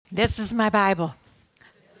This is my Bible.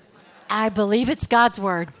 I believe it's God's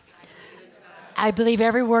word. I believe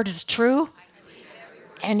every word is true,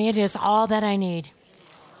 and it is all that I need.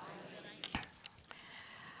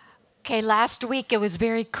 Okay, last week it was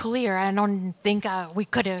very clear. I don't think we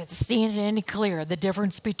could have seen it any clearer, the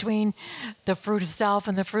difference between the fruit of self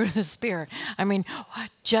and the fruit of the Spirit. I mean,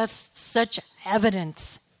 just such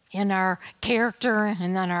evidence in our character and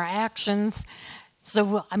in our actions.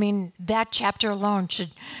 So, I mean, that chapter alone should,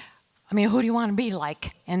 who do you want to be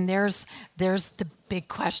like? And there's the big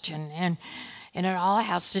question. And it all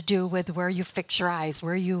has to do with where you fix your eyes,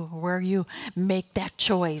 where you make that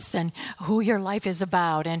choice, and who your life is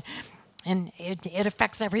about, and it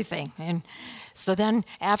affects everything. And so then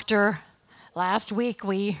after last week,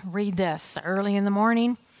 we read this. Early in the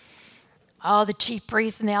morning, all the chief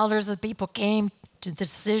priests and the elders of the people came to the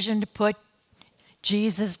decision to put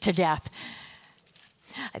Jesus to death.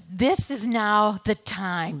 This is now the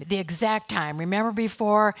time, the exact time. Remember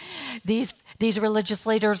before these religious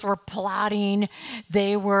leaders were plotting,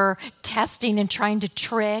 they were testing and trying to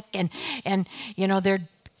trick, and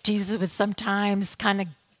Jesus would sometimes kind of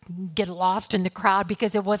get lost in the crowd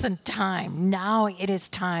because it wasn't time. Now it is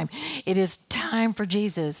time. It is time for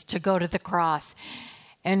Jesus to go to the cross.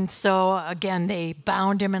 And so again, they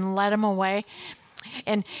bound him and led him away.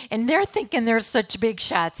 And they're thinking they're such big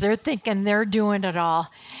shots. They're thinking they're doing it all.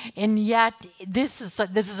 And yet this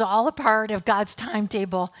is all a part of God's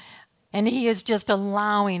timetable. And he is just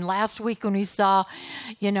allowing. Last week when we saw,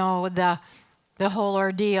 the whole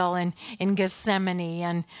ordeal in Gethsemane,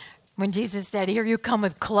 and when Jesus said, here you come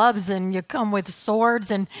with clubs and you come with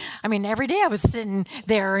swords. And every day I was sitting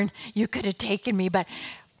there and you could have taken me, but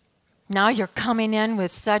now you're coming in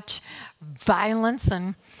with such violence.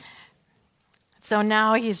 And so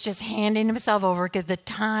now he's just handing himself over because the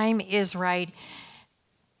time is right.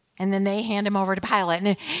 And then they hand him over to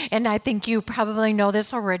Pilate. And I think you probably know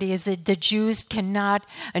this already, is that the Jews cannot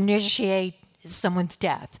initiate someone's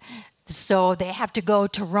death. So they have to go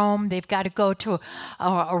to Rome. They've got to go to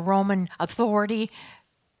a Roman authority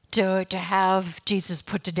to have Jesus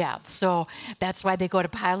put to death. So that's why they go to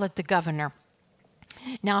Pilate, the governor.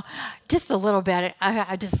 Now, just a little bit,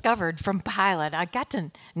 I discovered from Pilate, I got to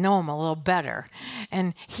know him a little better.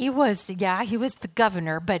 And he was the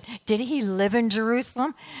governor, but did he live in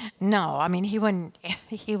Jerusalem? No, he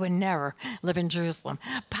would never live in Jerusalem.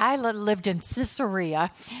 Pilate lived in Caesarea,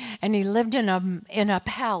 and he lived in a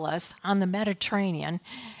palace on the Mediterranean.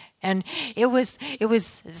 And it was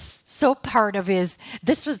so part of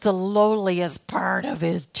this was the lowliest part of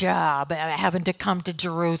his job, having to come to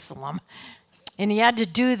Jerusalem. And he had to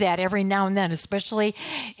do that every now and then, especially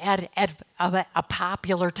at a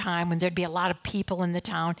popular time when there'd be a lot of people in the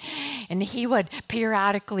town. And he would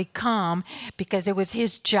periodically come because it was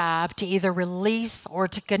his job to either release or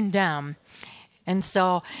to condemn. And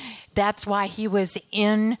so that's why he was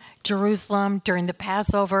in Jerusalem during the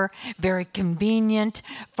Passover. Very convenient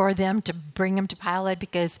for them to bring him to Pilate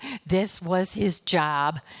because this was his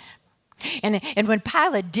job. And when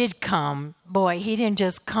Pilate did come, boy, he didn't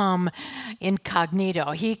just come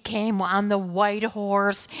incognito. He came on the white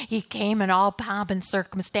horse. He came in all pomp and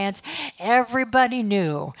circumstance. Everybody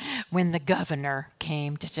knew when the governor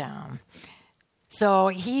came to town. So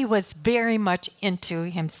he was very much into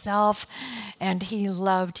himself, and he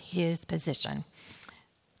loved his position.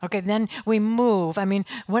 Okay, then we move.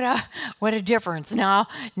 What a difference. Now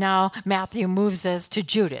Matthew moves us to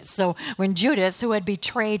Judas. So when Judas, who had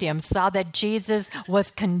betrayed him, saw that Jesus was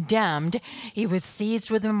condemned, he was seized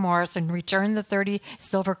with remorse and returned the 30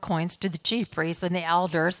 silver coins to the chief priests and the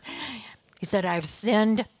elders. He said, I've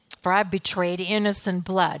sinned, for I've betrayed innocent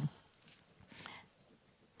blood.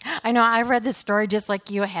 I know I read this story just like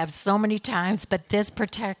you have so many times, but this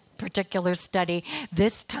particular study,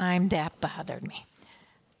 this time that bothered me.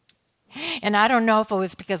 And I don't know if it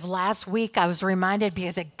was because last week I was reminded,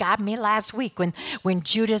 because it got me last week when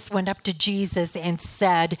Judas went up to Jesus and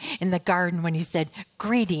said in the garden, when he said,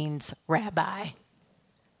 greetings, Rabbi.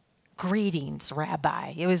 Greetings,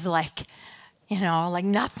 Rabbi. It was like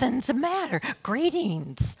nothing's the matter.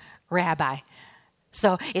 Greetings, Rabbi.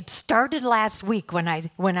 So it started last week when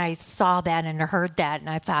I saw that and heard that, and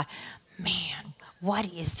I thought, man,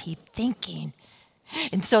 what is he thinking?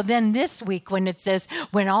 And so then this week when it says,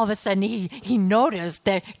 when all of a sudden he noticed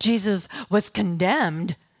that Jesus was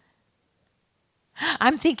condemned,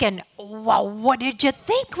 I'm thinking, well, what did you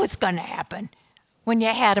think was going to happen when you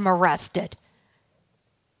had him arrested?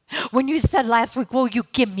 When you said last week, will you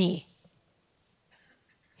give me?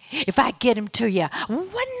 If I get him to you, what in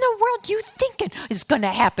the world are you thinking is going to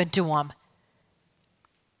happen to him?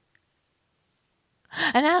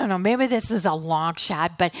 And I don't know, maybe this is a long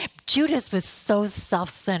shot, but Judas was so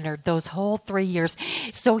self-centered those whole 3 years.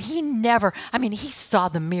 So he saw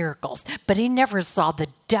the miracles, but he never saw the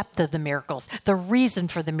depth of the miracles, the reason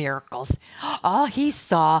for the miracles. All he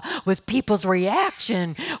saw was people's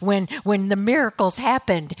reaction when the miracles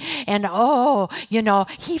happened. And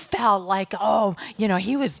he felt like,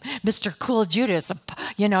 he was Mr. Cool Judas.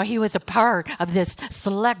 He was a part of this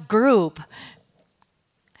select group.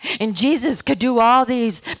 And Jesus could do all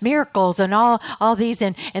these miracles and all these,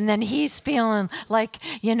 and then he's feeling like,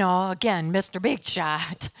 again, Mr. Big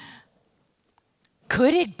Shot.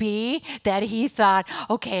 Could it be that he thought,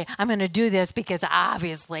 okay, I'm going to do this because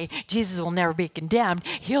obviously Jesus will never be condemned.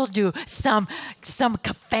 He'll do some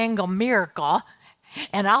fangle miracle,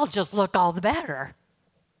 and I'll just look all the better.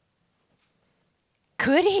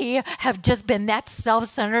 Could he have just been that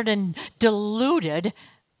self-centered and deluded,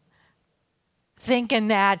 thinking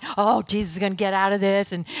that, Jesus is going to get out of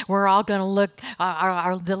this and we're all going to look,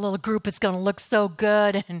 the little group is going to look so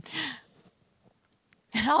good. And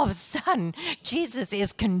all of a sudden, Jesus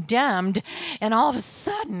is condemned. And all of a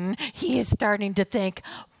sudden, he is starting to think,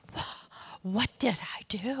 what did I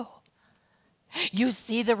do? You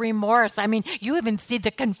see the remorse. You even see the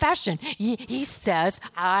confession. He says,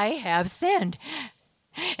 I have sinned.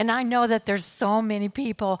 And I know that there's so many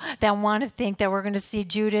people that want to think that we're going to see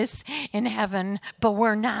Judas in heaven, but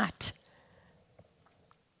we're not.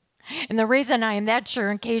 And the reason I am that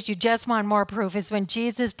sure, in case you just want more proof, is when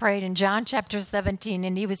Jesus prayed in John chapter 17,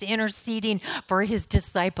 and he was interceding for his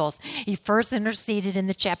disciples. He first interceded in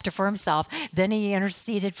the chapter for himself, then he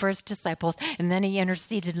interceded for his disciples, and then he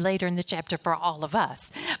interceded later in the chapter for all of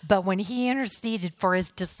us. But when he interceded for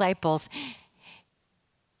his disciples,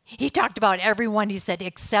 he talked about everyone, he said,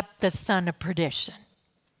 except the son of perdition.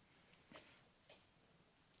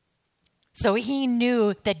 So he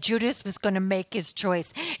knew that Judas was going to make his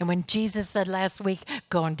choice. And when Jesus said last week,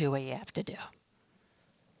 go and do what you have to do.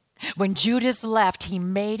 When Judas left, he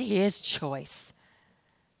made his choice.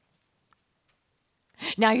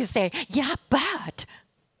 Now you say, yeah, but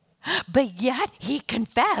yet he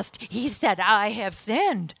confessed. He said, I have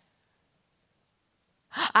sinned.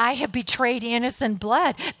 I have betrayed innocent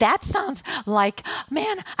blood. That sounds like,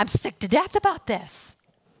 man, I'm sick to death about this.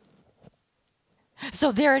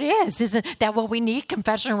 So there it is. Isn't that what we need?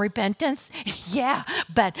 Confession and repentance? Yeah,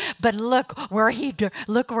 but look where he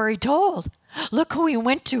told. Look who he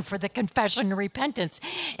went to for the confession and repentance.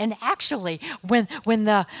 And actually, when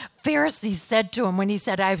the Pharisees said to him, when he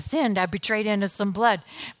said, I've sinned, I've betrayed innocent blood,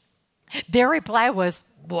 their reply was,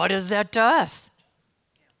 what is that to us?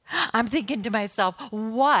 I'm thinking to myself,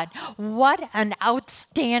 what an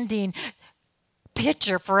outstanding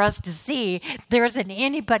picture for us to see. There isn't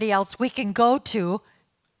anybody else we can go to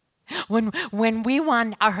when we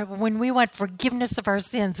want forgiveness of our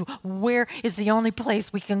sins. Where is the only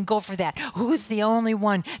place we can go for that? Who's the only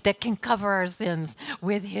one that can cover our sins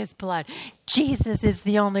with his blood? Jesus is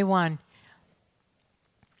the only one.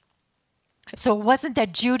 So it wasn't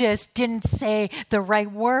that Judas didn't say the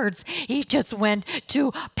right words. He just went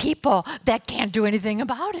to people that can't do anything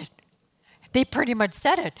about it. They pretty much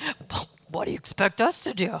said it. What do you expect us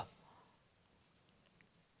to do?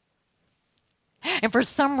 And for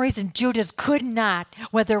some reason, Judas could not,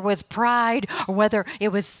 whether it was pride or whether it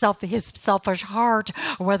was his selfish heart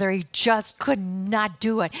or whether he just could not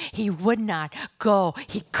do it. He would not go.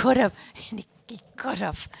 He could have. He could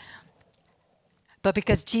have. But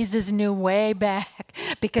because Jesus knew way back,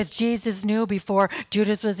 because Jesus knew before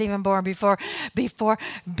Judas was even born,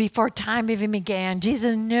 before time even began,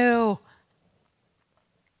 Jesus knew.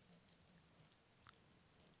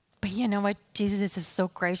 But you know what? Jesus is so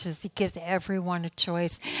gracious. He gives everyone a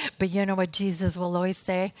choice. But you know what Jesus will always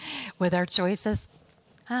say with our choices?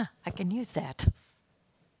 I can use that.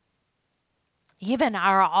 Even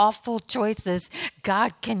our awful choices,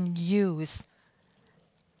 God can use.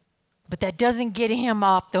 But that doesn't get him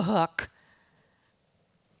off the hook.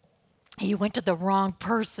 He went to the wrong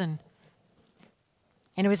person.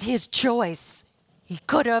 And it was his choice. He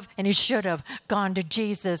could have and he should have gone to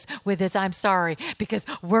Jesus with his I'm sorry. Because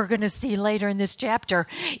we're going to see later in this chapter,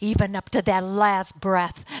 even up to that last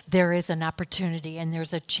breath, there is an opportunity and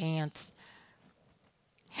there's a chance.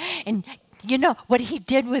 And you know what he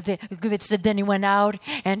did with it? It said then he went out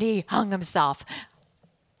and he hung himself.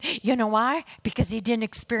 You know why? Because he didn't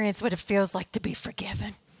experience what it feels like to be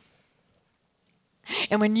forgiven.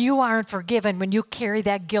 And when you aren't forgiven, when you carry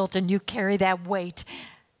that guilt and you carry that weight,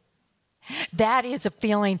 that is a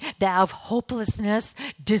feeling of hopelessness,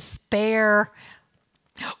 despair,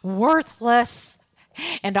 worthless.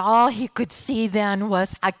 And all he could see then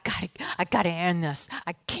was, I gotta end this.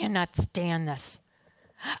 I cannot stand this.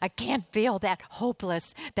 I can't feel that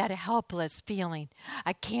hopeless, that helpless feeling.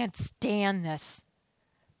 I can't stand this.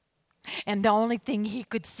 And the only thing he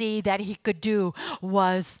could see that he could do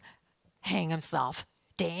was hang himself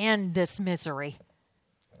to end this misery.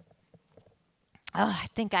 Oh, I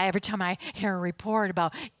think every time I hear a report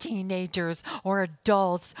about teenagers or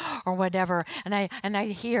adults or whatever, and I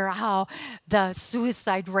hear how the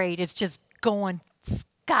suicide rate is just going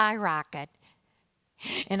skyrocket,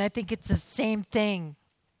 and I think it's the same thing.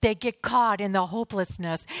 They get caught in the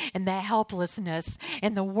hopelessness and the helplessness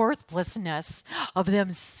and the worthlessness of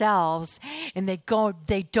themselves, and they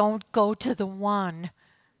don't go to the one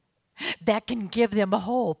that can give them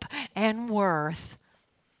hope and worth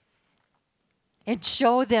and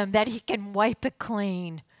show them that he can wipe it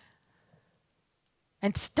clean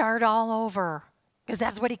and start all over, because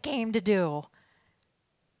that's what he came to do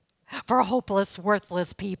for hopeless,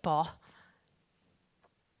 worthless people.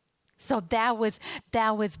 So that's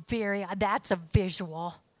a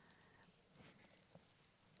visual.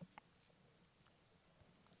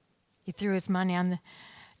 He threw his money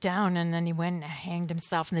down, and then he went and hanged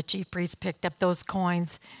himself, and the chief priest picked up those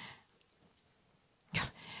coins.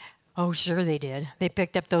 Oh, sure they did. They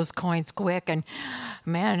picked up those coins quick, and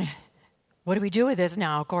man, what do we do with this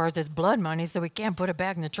now? Of course, it's blood money, so we can't put it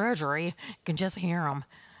back in the treasury. You can just hear them.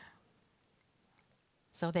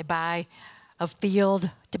 So they buy a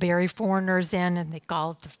field to bury foreigners in, and they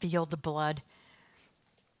call it the Field of Blood.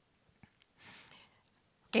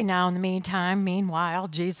 Okay, now in the meanwhile,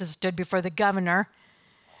 Jesus stood before the governor,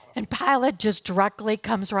 and Pilate just directly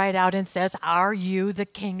comes right out and says, "Are you the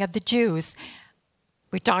king of the Jews?"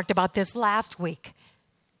 We talked about this last week.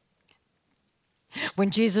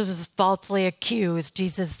 When Jesus was falsely accused,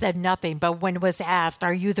 Jesus said nothing, but when was asked,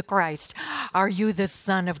 "Are you the Christ? Are you the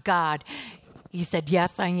Son of God?" He said,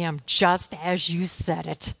 "Yes, I am, just as you said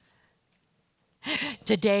it."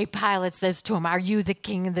 Today, Pilate says to him, "Are you the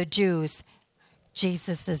king of the Jews?"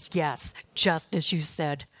 Jesus says, "Yes, just as you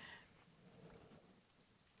said."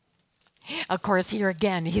 Of course, here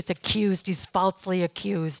again, he's accused, he's falsely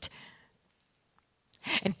accused.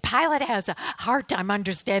 And Pilate has a hard time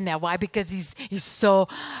understanding that. Why? Because he's so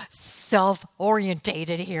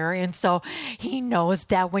self-orientated here. And so he knows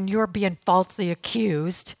that when you're being falsely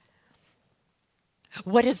accused,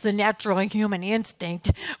 what is the natural human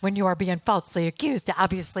instinct when you are being falsely accused?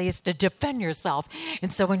 Obviously, it's to defend yourself.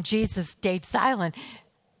 And so when Jesus stayed silent,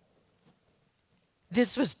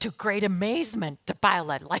 this was to great amazement to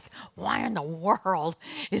Pilate. Like, why in the world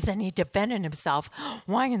isn't he defending himself?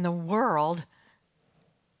 Why in the world,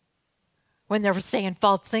 when they were saying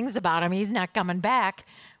false things about him, he's not coming back?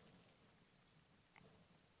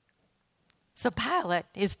 So Pilate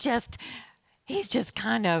is he's just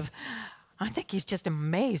kind of, I think he's just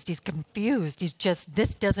amazed. He's confused.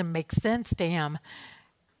 This doesn't make sense to him.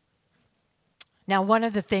 Now, one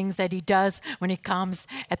of the things that he does when he comes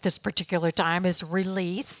at this particular time is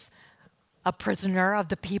release a prisoner of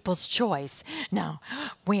the people's choice. Now,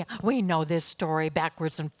 we know this story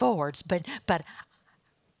backwards and forwards, but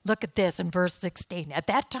look at this in verse 16. At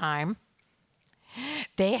that time,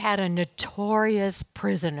 they had a notorious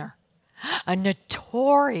prisoner. A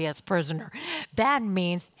notorious prisoner. That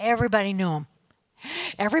means everybody knew him.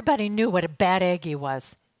 Everybody knew what a bad egg he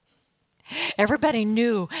was. Everybody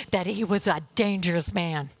knew that he was a dangerous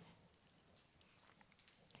man.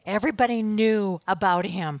 Everybody knew about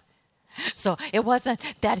him. So it wasn't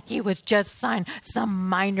that he was just some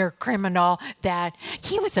minor criminal, that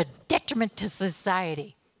he was a detriment to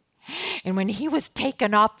society. And when he was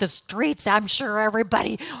taken off the streets, I'm sure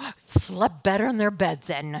everybody slept better in their beds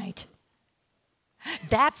that night.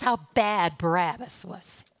 That's how bad Barabbas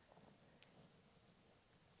was.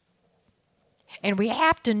 And we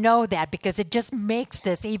have to know that, because it just makes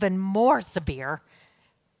this even more severe.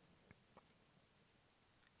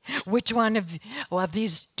 Which one of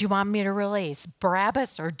these do you want me to release?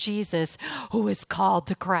 Barabbas or Jesus, who is called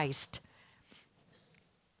the Christ?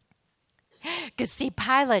 Because see,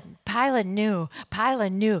 Pilate knew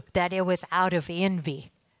that it was out of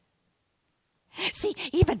envy. See,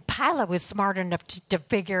 even Pilate was smart enough to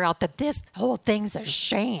figure out that this whole thing's a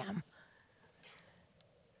sham.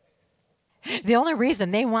 The only reason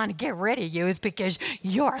they want to get rid of you is because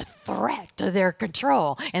you're a threat to their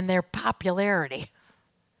control and their popularity.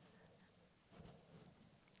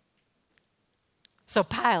 So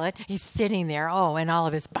Pilate, he's sitting there, in all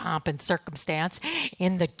of his pomp and circumstance,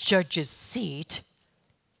 in the judge's seat.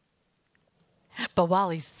 But while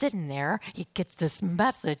he's sitting there, he gets this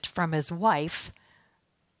message from his wife.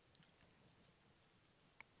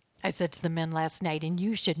 I said to the men last night, and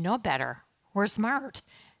you should know better. We're smart.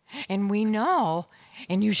 And we know,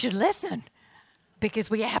 and you should listen. because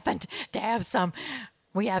we happen to have some,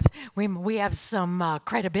 we have some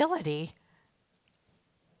credibility.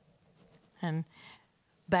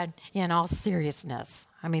 But in all seriousness,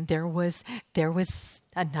 I mean, there was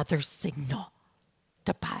another signal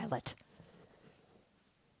to Pilate.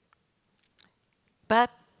 But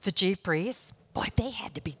the chief priests, boy, they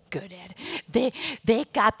had to be good at it. They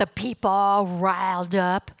got the people all riled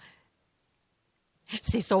up.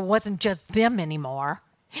 See, so it wasn't just them anymore.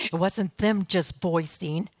 It wasn't them just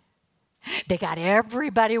voicing. They got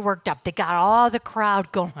everybody worked up. They got all the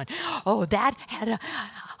crowd going. Oh,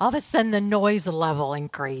 all of a sudden the noise level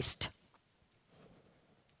increased.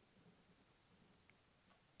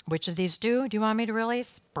 Which of these two do you want me to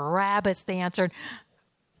release? Barabbas, they answered.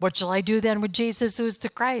 What shall I do then with Jesus, who is the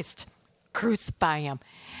Christ? Crucify him.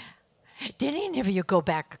 Did any of you go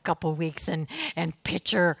back a couple weeks and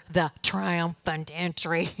picture the triumphant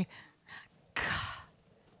entry?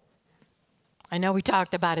 I know we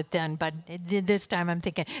talked about it then, but this time I'm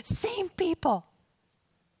thinking, same people.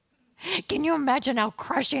 Can you imagine how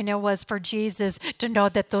crushing it was for Jesus to know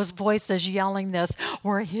that those voices yelling this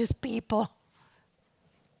were his people?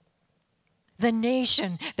 The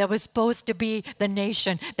nation that was supposed to be the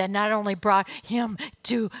nation that not only brought him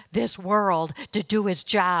to this world to do his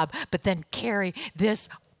job, but then carry this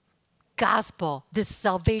gospel, this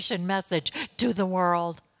salvation message to the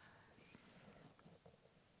world.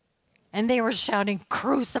 And they were shouting,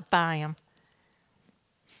 crucify him.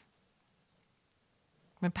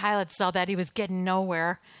 When Pilate saw that he was getting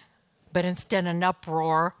nowhere, but instead an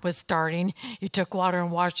uproar was starting, he took water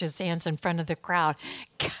and washed his hands in front of the crowd.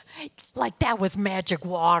 Like that was magic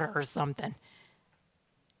water or something.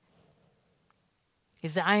 He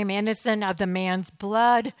said, I am innocent of the man's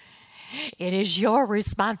blood. It is your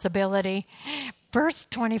responsibility. Verse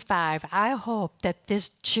 25, I hope that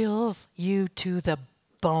this chills you to the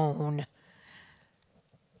bone.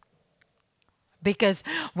 Because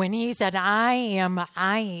when he said,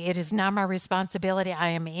 it is not my responsibility, I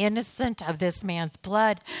am innocent of this man's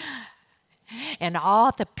blood. And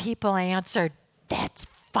all the people answered, that's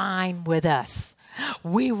fine with us.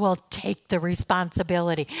 We will take the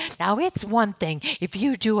responsibility. Now, it's one thing if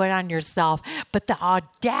you do it on yourself, but the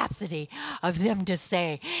audacity of them to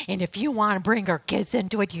say, and if you want to bring our kids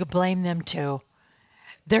into it, you blame them too.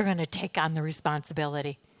 They're going to take on the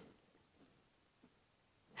responsibility.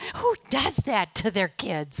 Who does that to their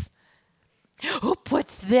kids? Who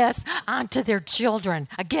puts this onto their children?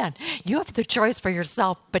 Again, you have the choice for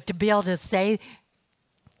yourself, but to be able to say,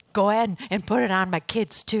 go ahead and put it on my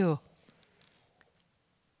kids too.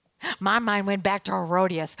 My mind went back to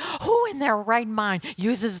Herodias. Who in their right mind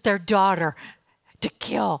uses their daughter to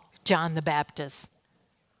kill John the Baptist?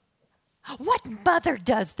 What mother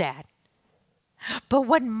does that? But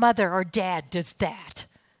what mother or dad does that?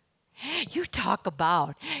 You talk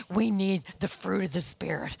about we need the fruit of the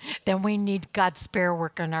Spirit, then we need God's Spirit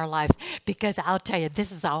work in our lives. Because I'll tell you,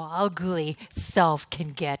 this is how ugly self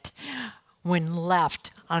can get when left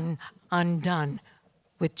undone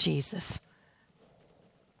with Jesus.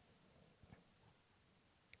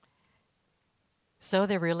 So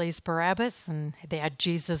they released Barabbas and they had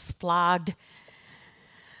Jesus flogged.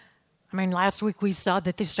 I mean, last week we saw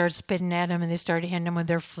that they started spitting at him and they started hitting him with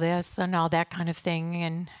their fists and all that kind of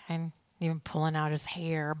thing and even pulling out his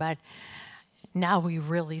hair. But now we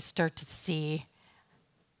really start to see.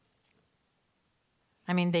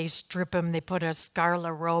 I mean, they strip him. They put a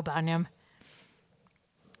scarlet robe on him.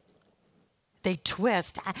 They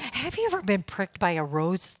twist. Have you ever been pricked by a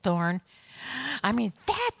rose thorn? I mean,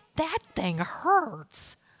 that thing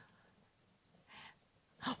hurts.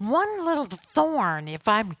 One little thorn, if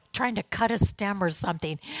I'm trying to cut a stem or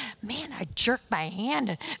something, man, I jerk my hand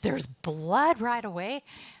and there's blood right away.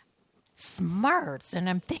 Smarts. And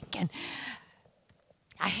I'm thinking,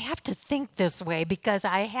 I have to think this way because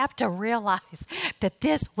I have to realize that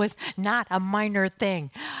this was not a minor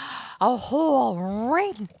thing. A whole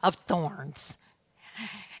ring of thorns.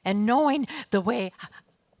 And knowing the way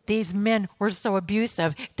these men were so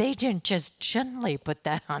abusive, they didn't just gently put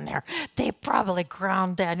that on there. They probably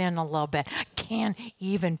ground that in a little bit. Can't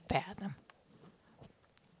even fathom.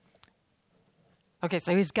 Okay,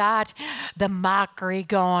 so he's got the mockery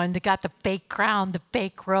going. They got the fake crown, the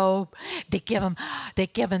fake robe. They give him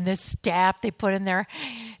this staff they put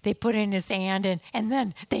in his hand, and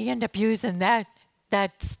then they end up using that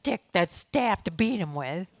staff to beat him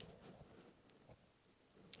with.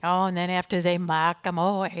 Oh, and then after they mock him,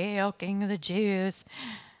 oh, hail, King of the Jews.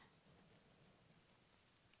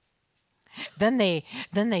 then they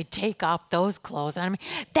take off those clothes. I mean,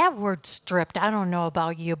 that word stripped, I don't know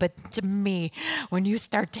about you, but to me, when you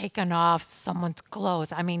start taking off someone's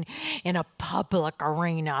clothes, I mean, in a public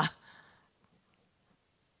arena.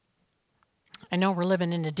 I know we're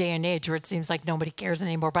living in a day and age where it seems like nobody cares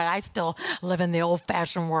anymore, but I still live in the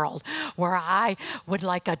old-fashioned world where I would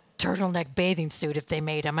like a turtleneck bathing suit if they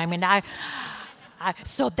made them. I mean,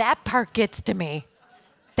 so that part gets to me.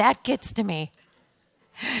 That gets to me.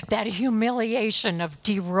 That humiliation of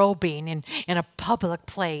derobing in a public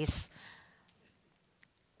place.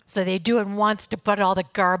 So they do it once to put all the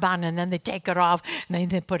garb on, and then they take it off, and then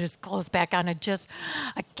they put his clothes back on. I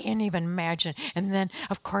can't even imagine. And then,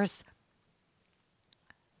 of course,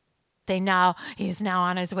 he's now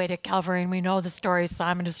on his way to Calvary, and we know the story.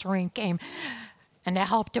 Simon of Cyrene came and they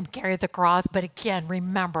helped him carry the cross. But again,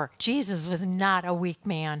 remember, Jesus was not a weak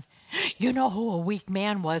man. You know who a weak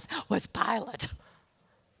man was Pilate.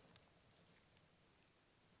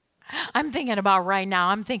 I'm thinking about right now,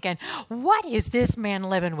 I'm thinking, what is this man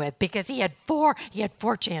living with? Because he had four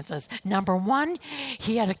chances. Number one,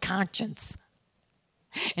 he had a conscience.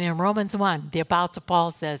 And in Romans 1, the Apostle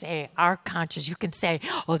Paul says, hey, our conscience, you can say,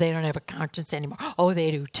 oh, they don't have a conscience anymore. Oh,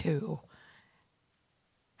 they do too.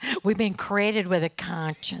 We've been created with a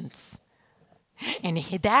conscience. And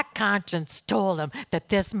that conscience told him that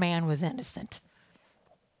this man was innocent.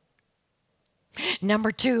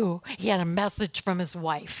 Number two, he had a message from his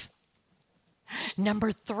wife.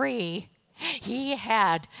 Number three, he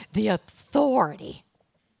had the authority.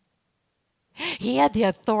 He had the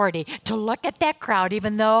authority to look at that crowd,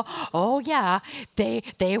 even though, oh yeah,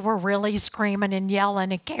 they were really screaming and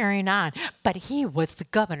yelling and carrying on. But he was the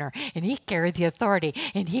governor, and he carried the authority.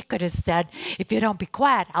 And he could have said, if you don't be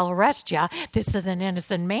quiet, I'll arrest you. This is an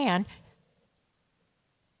innocent man.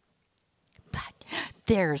 But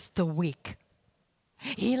there's the weak.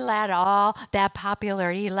 He let all that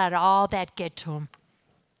popularity, he let all that get to him.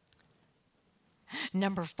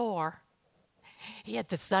 Number four, he had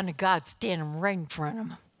the Son of God standing right in front of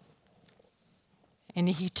him. And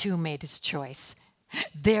he too made his choice.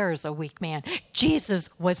 There's a weak man. Jesus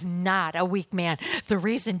was not a weak man. The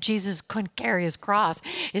reason Jesus couldn't carry his cross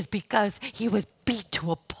is because he was beat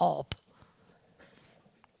to a pulp.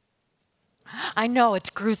 I know it's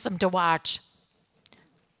gruesome to watch.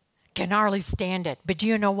 Can hardly stand it. But do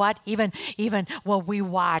you know what? Even what we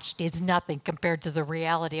watched is nothing compared to the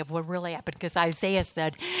reality of what really happened. Because Isaiah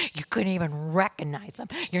said you couldn't even recognize him.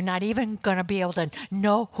 You're not even going to be able to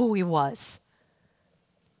know who he was.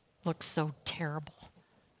 Looks so terrible.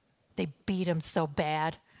 They beat him so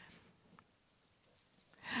bad.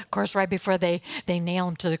 Of course, right before they nail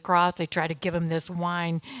him to the cross, they try to give him this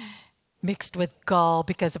wine mixed with gall,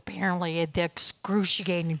 because apparently the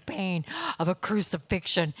excruciating pain of a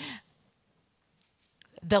crucifixion,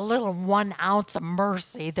 the little 1 ounce of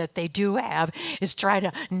mercy that they do have is try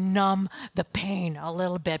to numb the pain a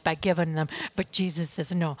little bit by giving them. But Jesus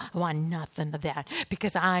says, no, I want nothing of that,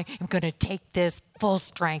 because I am going to take this full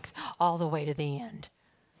strength all the way to the end.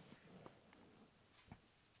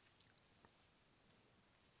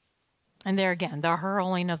 And there again, the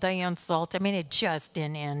hurling of the insults, I mean, it just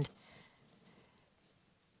didn't end.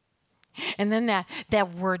 And then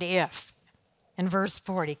that word if, in verse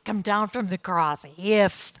 40, come down from the cross,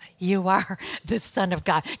 if you are the Son of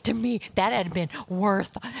God. To me, that had been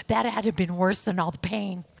worse than all the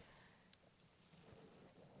pain.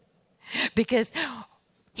 Because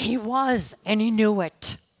he was, and he knew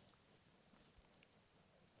it.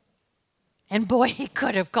 And boy, he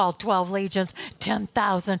could have called 12 legions,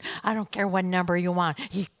 10,000, I don't care what number you want,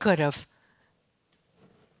 he could have.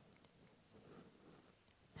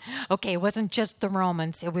 Okay, it wasn't just the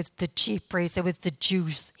Romans, it was the chief priests, it was the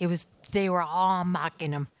Jews. They were all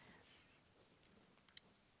mocking him.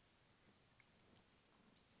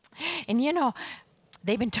 And you know,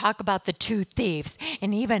 they even talk about the two thieves.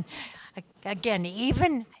 And even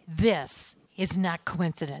this is not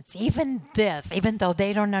coincidence. Even though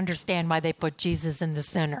they don't understand why they put Jesus in the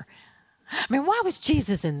center. I mean, why was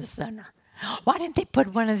Jesus in the center? Why didn't they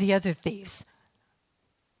put one of the other thieves?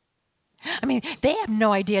 I mean, they have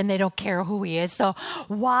no idea and they don't care who he is. So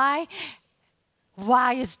why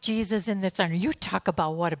is Jesus in the center? You talk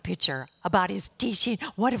about what a picture, about his teaching.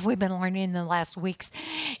 What have we been learning in the last weeks?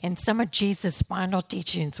 In some of Jesus' final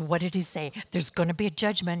teachings, what did he say? There's going to be a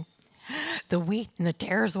judgment. The wheat and the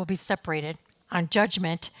tares will be separated. On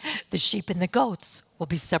judgment, the sheep and the goats will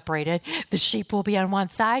be separated. The sheep will be on one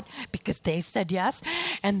side because they said yes,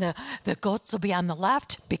 and the goats will be on the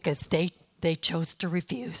left because they chose to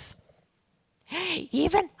refuse.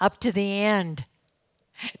 Even up to the end,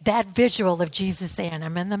 that visual of Jesus saying,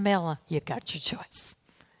 I'm in the middle, you got your choice.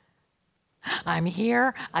 I'm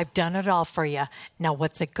here. I've done it all for you. Now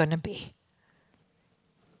what's it going to be?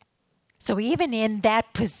 So even in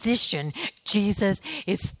that position, Jesus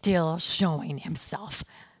is still showing himself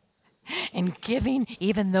and giving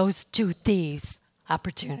even those two thieves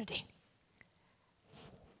opportunity.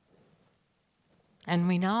 And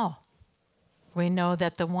we know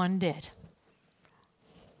that the one did.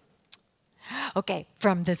 Okay,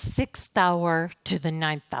 from the 6th hour to the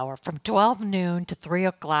 9th hour, from 12 noon to 3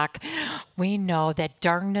 o'clock, we know that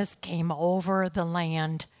darkness came over the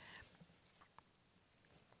land.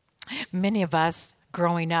 Many of us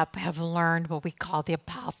growing up have learned what we call the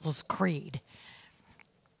Apostles' Creed.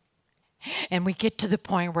 And we get to the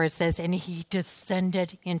point where it says, and he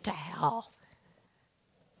descended into hell.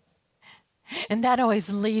 And that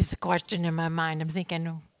always leaves a question in my mind. I'm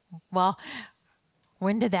thinking, well,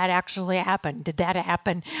 when did that actually happen? Did that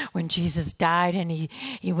happen when Jesus died and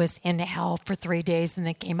he was in hell for 3 days and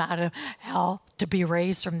then came out of hell to be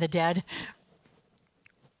raised from the dead?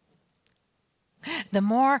 The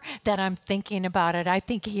more that I'm thinking about it, I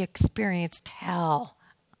think he experienced hell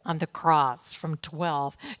on the cross from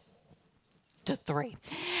 12 to 3.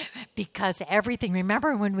 Because everything,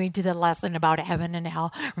 remember when we did the lesson about heaven and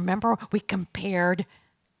hell? Remember we compared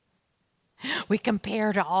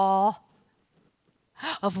all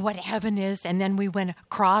of what heaven is, and then we went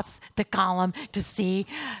across the column to see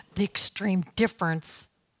the extreme difference.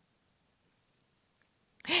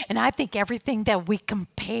 And I think everything that we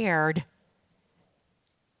compared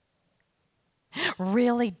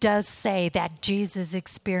really does say that Jesus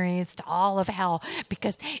experienced all of hell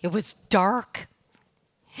because it was dark.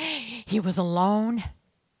 He was alone.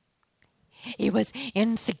 He was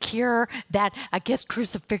insecure. That, I guess,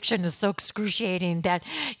 crucifixion is so excruciating that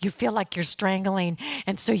you feel like you're strangling,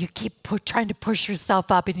 and so you keep trying to push yourself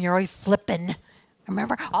up and you're always slipping.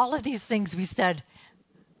 Remember all of these things we said?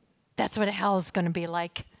 That's what hell is going to be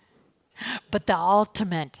like. But the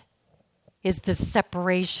ultimate is the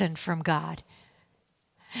separation from God.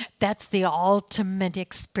 That's the ultimate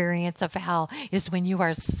experience of hell, is when you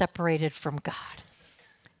are separated from God.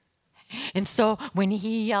 And so when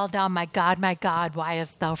he yelled out, my God, why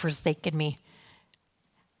hast thou forsaken me?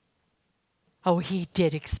 Oh, he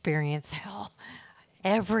did experience hell.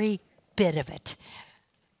 Every bit of it.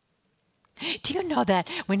 Do you know that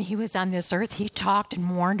when he was on this earth, he talked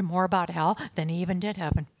and warned more about hell than he even did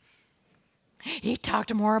heaven? He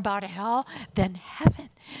talked more about hell than heaven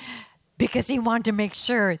because he wanted to make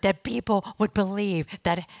sure that people would believe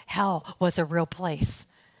that hell was a real place.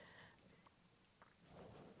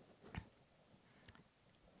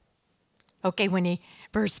 Okay,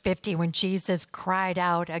 verse 50, when Jesus cried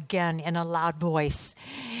out again in a loud voice,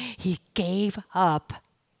 he gave up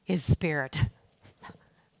his spirit.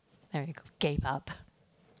 There you go, gave up.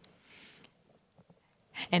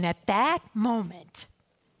 And at that moment,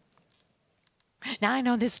 now I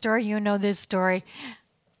know this story, you know this story.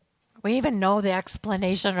 We even know the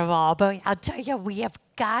explanation of all, but I'll tell you, we have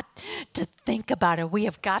got to think about it. We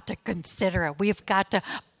have got to consider it. We have got to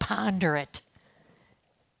ponder it.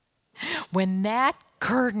 When that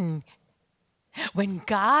curtain, when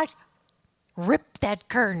God ripped that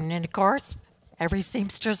curtain, and of course, every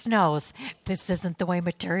seamstress knows this isn't the way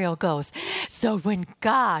material goes. So when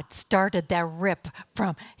God started that rip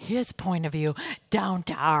from his point of view down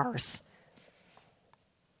to ours,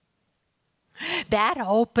 that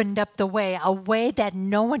opened up the way, a way that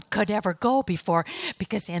no one could ever go before,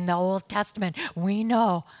 because in the Old Testament, we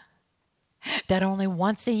know that only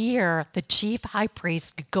once a year the chief high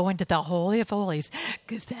priest could go into the Holy of Holies,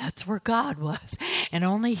 because that's where God was. And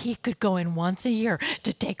only he could go in once a year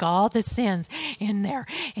to take all the sins in there.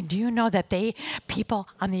 And do you know that people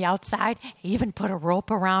on the outside even put a rope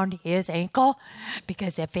around his ankle?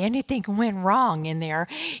 Because if anything went wrong in there,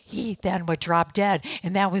 he then would drop dead.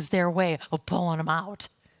 And that was their way of pulling him out.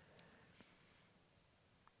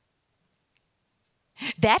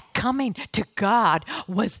 That coming to God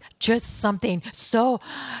was just something so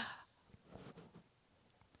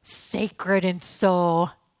sacred and so,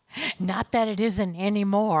 not that it isn't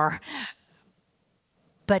anymore,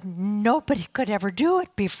 but nobody could ever do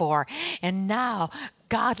it before. And now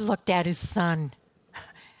God looked at his son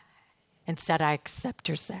and said, I accept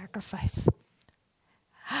your sacrifice.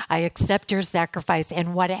 I accept your sacrifice.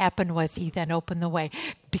 And what happened was he then opened the way.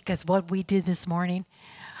 Because what we did this morning,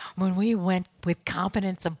 when we went with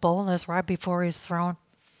confidence and boldness right before his throne,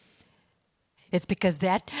 it's because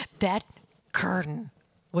that curtain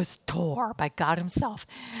was tore by God himself,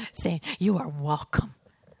 saying, you are welcome.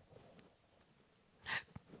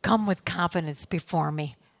 Come with confidence before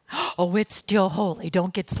me. Oh, it's still holy.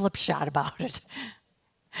 Don't get slipshod about it.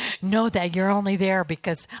 Know that you're only there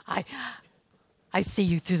because I see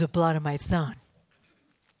you through the blood of my son.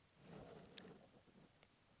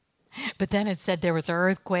 But then it said there was an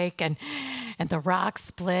earthquake and the rocks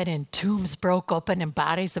split and tombs broke open and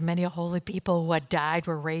bodies of many holy people who had died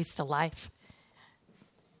were raised to life.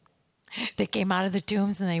 They came out of the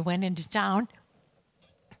tombs and they went into town.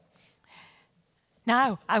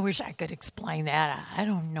 Now, I wish I could explain that. I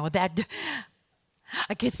don't know that.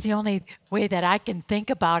 I guess the only way that I can think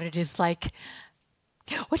about it is like,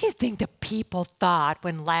 what do you think the people thought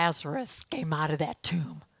when Lazarus came out of that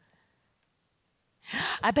tomb?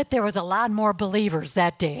 I bet there was a lot more believers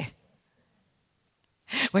that day.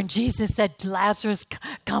 When Jesus said, Lazarus,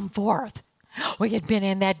 come forth. We had been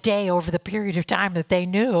in that day over the period of time that they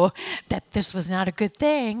knew that this was not a good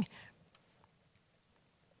thing.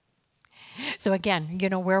 So again,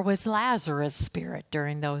 where was Lazarus' spirit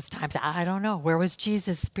during those times? I don't know. Where was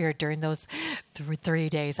Jesus' spirit during those 3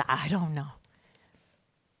 days? I don't know.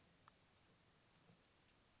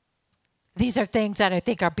 These are things that I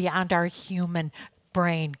think are beyond our human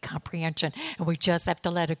brain comprehension, and we just have to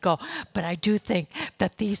let it go. But I do think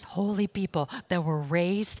that these holy people that were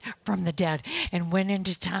raised from the dead and went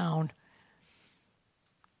into town,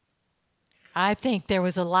 I think there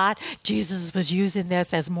was a lot. Jesus was using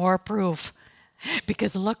this as more proof,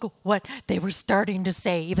 because look what they were starting to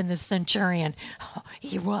say. Even the centurion,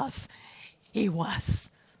 he was.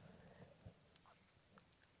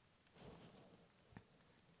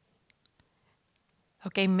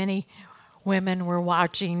 Okay, many women were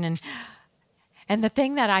watching, and the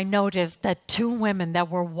thing that I noticed, that 2 women that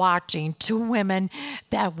were watching, 2 women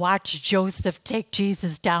that watched Joseph take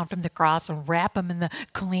Jesus down from the cross and wrap him in the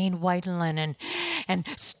clean white linen, and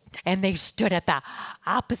they stood at the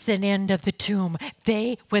opposite end of the tomb.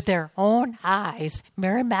 They, with their own eyes,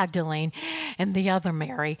 Mary Magdalene and the other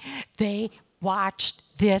Mary, they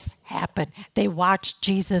watched this happen. They watched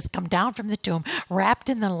Jesus come down from the tomb, wrapped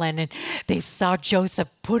in the linen. They saw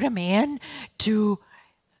Joseph put him in to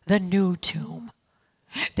the new tomb.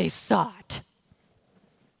 They saw it.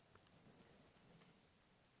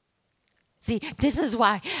 See, this is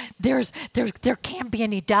why there can't be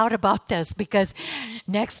any doubt about this, because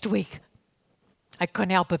next week I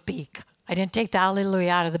couldn't help but peek. I didn't take the hallelujah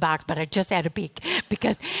out of the box, but I just had to peek,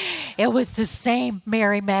 because it was the same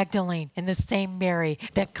Mary Magdalene and the same Mary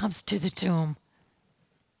that comes to the tomb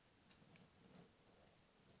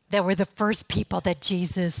that were the first people that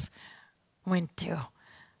Jesus went to.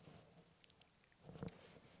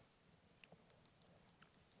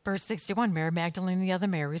 Verse 61, Mary Magdalene and the other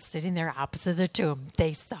Mary was sitting there opposite the tomb.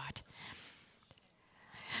 They saw it.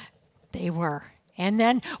 They were. And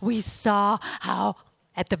then we saw how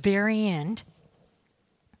at the very end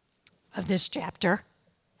of this chapter,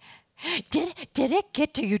 did it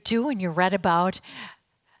get to you too when you read about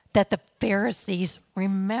that the Pharisees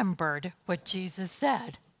remembered what Jesus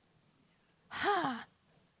said?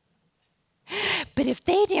 But if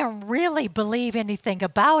they didn't really believe anything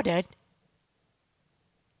about it,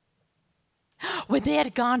 when they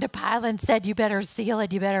had gone to Pilate and said, you better seal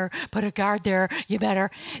it, you better put a guard there, you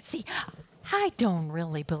better... See, I don't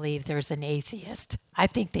really believe there's an atheist. I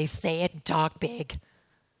think they say it and talk big.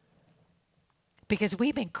 Because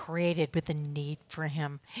we've been created with a need for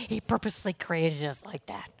him. He purposely created us like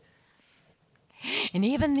that. And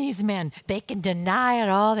even these men, they can deny it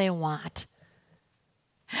all they want.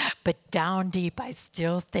 But down deep, I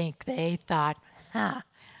still think they thought,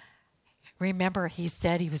 remember, he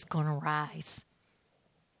said he was going to rise.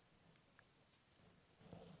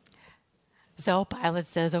 So Pilate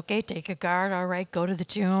says, okay, take a guard. All right, go to the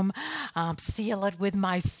tomb. Seal it with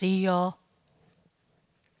my seal.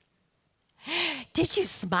 Did you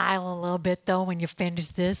smile a little bit, though, when you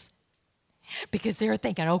finished this? Because they were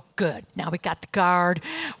thinking, oh, good. Now we got the guard.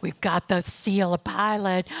 We've got the seal of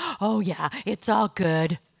Pilate. Oh, yeah, it's all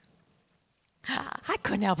good. I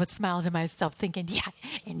couldn't help but smile to myself thinking, yeah,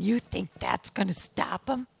 and you think that's going to stop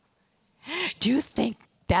him? Do you think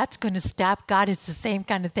that's going to stop God? It's the same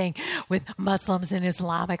kind of thing with Muslims and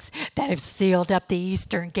Islamics that have sealed up the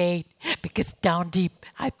Eastern Gate, because down deep,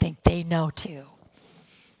 I think they know too.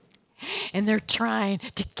 And they're trying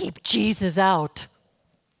to keep Jesus out,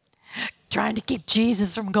 trying to keep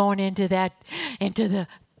Jesus from going into the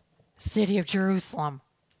city of Jerusalem.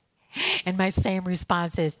 And my same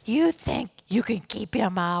response is, you think you can keep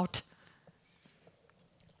him out?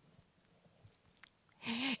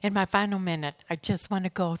 In my final minute, I just want to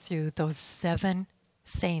go through those 7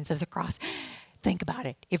 sayings of the cross. Think about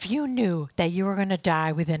it. If you knew that you were going to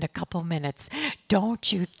die within a couple minutes,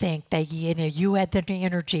 don't you think that you had the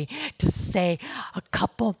energy to say a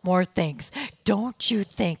couple more things? Don't you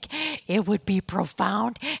think it would be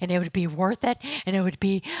profound and it would be worth it and it would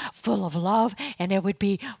be full of love and it would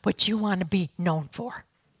be what you want to be known for?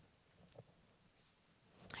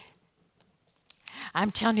 I'm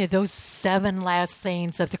telling you, those 7 last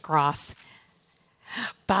sayings of the cross,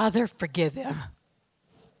 Father, forgive them.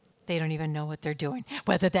 They don't even know what they're doing.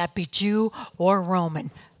 Whether that be Jew or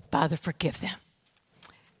Roman, Father, forgive them.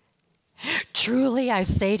 Truly, I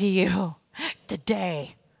say to you,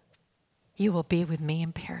 today, you will be with me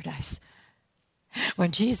in paradise.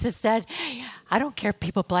 When Jesus said, I don't care if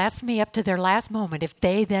people blast me up to their last moment. If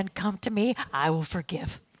they then come to me, I will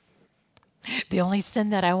forgive. The only sin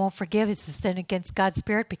that I won't forgive is the sin against God's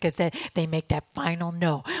Spirit, because they make that final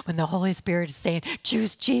no. When the Holy Spirit is saying,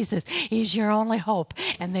 choose Jesus, He's your only hope,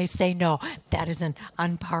 and they say no, that is an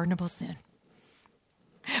unpardonable sin.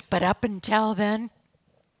 But up until then,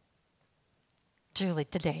 truly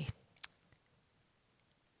today,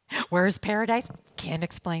 where is paradise? Can't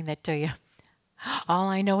explain that to you. All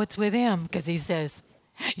I know, it's with Him, because He says,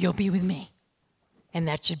 you'll be with me. And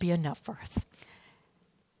that should be enough for us.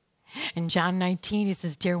 In John 19, He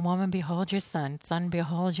says, dear woman, behold your son. Son,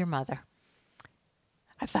 behold your mother.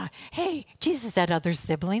 I thought, hey, Jesus had other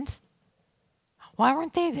siblings. Why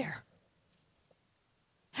weren't they there?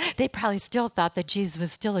 They probably still thought that Jesus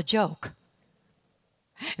was still a joke.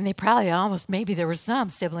 And they probably maybe there were some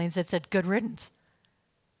siblings that said, good riddance.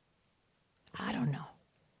 I don't know.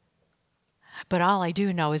 But all I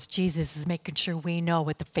do know is Jesus is making sure we know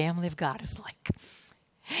what the family of God is like.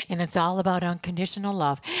 And it's all about unconditional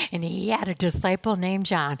love. And He had a disciple named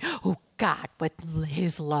John who got what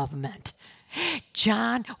his love meant.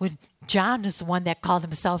 John is the one that called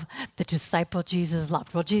himself the disciple Jesus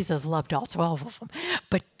loved. Well, Jesus loved all 12 of them.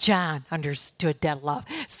 But John understood that love.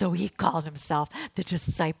 So he called himself the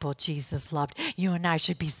disciple Jesus loved. You and I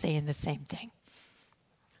should be saying the same thing.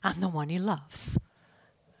 I'm the one He loves.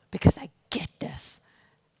 Because I get this.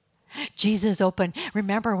 Jesus opened,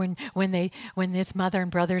 remember when his mother and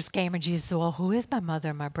brothers came and Jesus said, well, who is my mother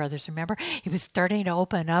and my brothers? Remember, He was starting to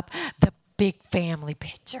open up the big family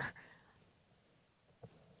picture.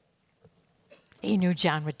 He knew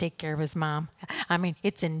John would take care of his mom. I mean,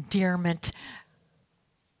 it's endearment,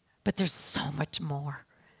 but there's so much more.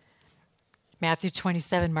 Matthew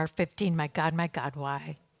 27, Mark 15, my God,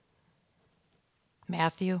 why?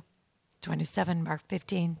 Matthew 27, Mark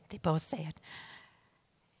 15, they both say it.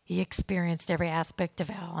 He experienced every aspect of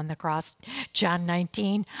hell on the cross. John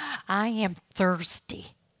 19, I am thirsty.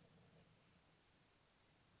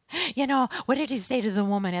 You know, what did He say to the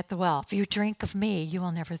woman at the well? If you drink of me, you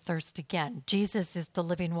will never thirst again. Jesus is the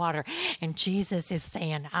living water, and Jesus is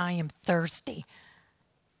saying, I am thirsty.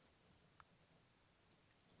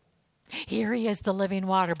 Here He is, the living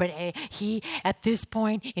water, but He, at this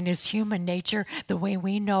point in His human nature, the way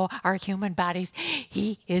we know our human bodies,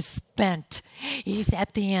 He is spent. He's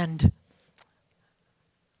at the end.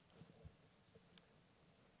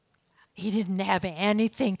 He didn't have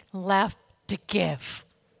anything left to give.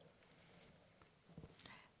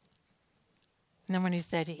 And then when He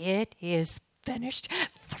said, it is finished,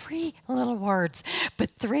 3 little words,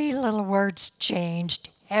 but 3 little words changed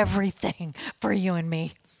everything for you and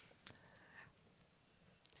me.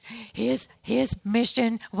 His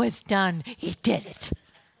mission was done. He did it.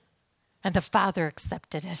 And the Father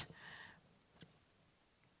accepted it.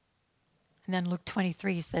 And then Luke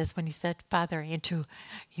 23 says, when He said, Father, into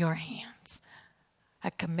your hands I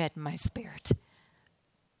commit my spirit.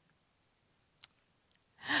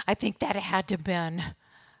 I think that had to have been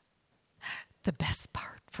the best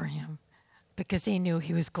part for Him, because He knew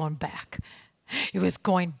He was going back. He was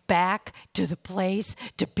going back to the place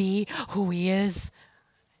to be who He is.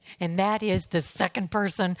 And that is the second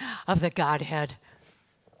person of the Godhead.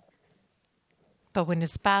 But when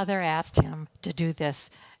His Father asked Him to do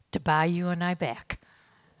this, to buy you and I back,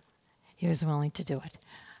 He was willing to do it.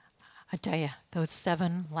 I tell you, those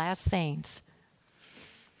 7 last sayings,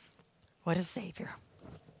 what a Savior.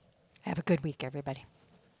 Have a good week, everybody.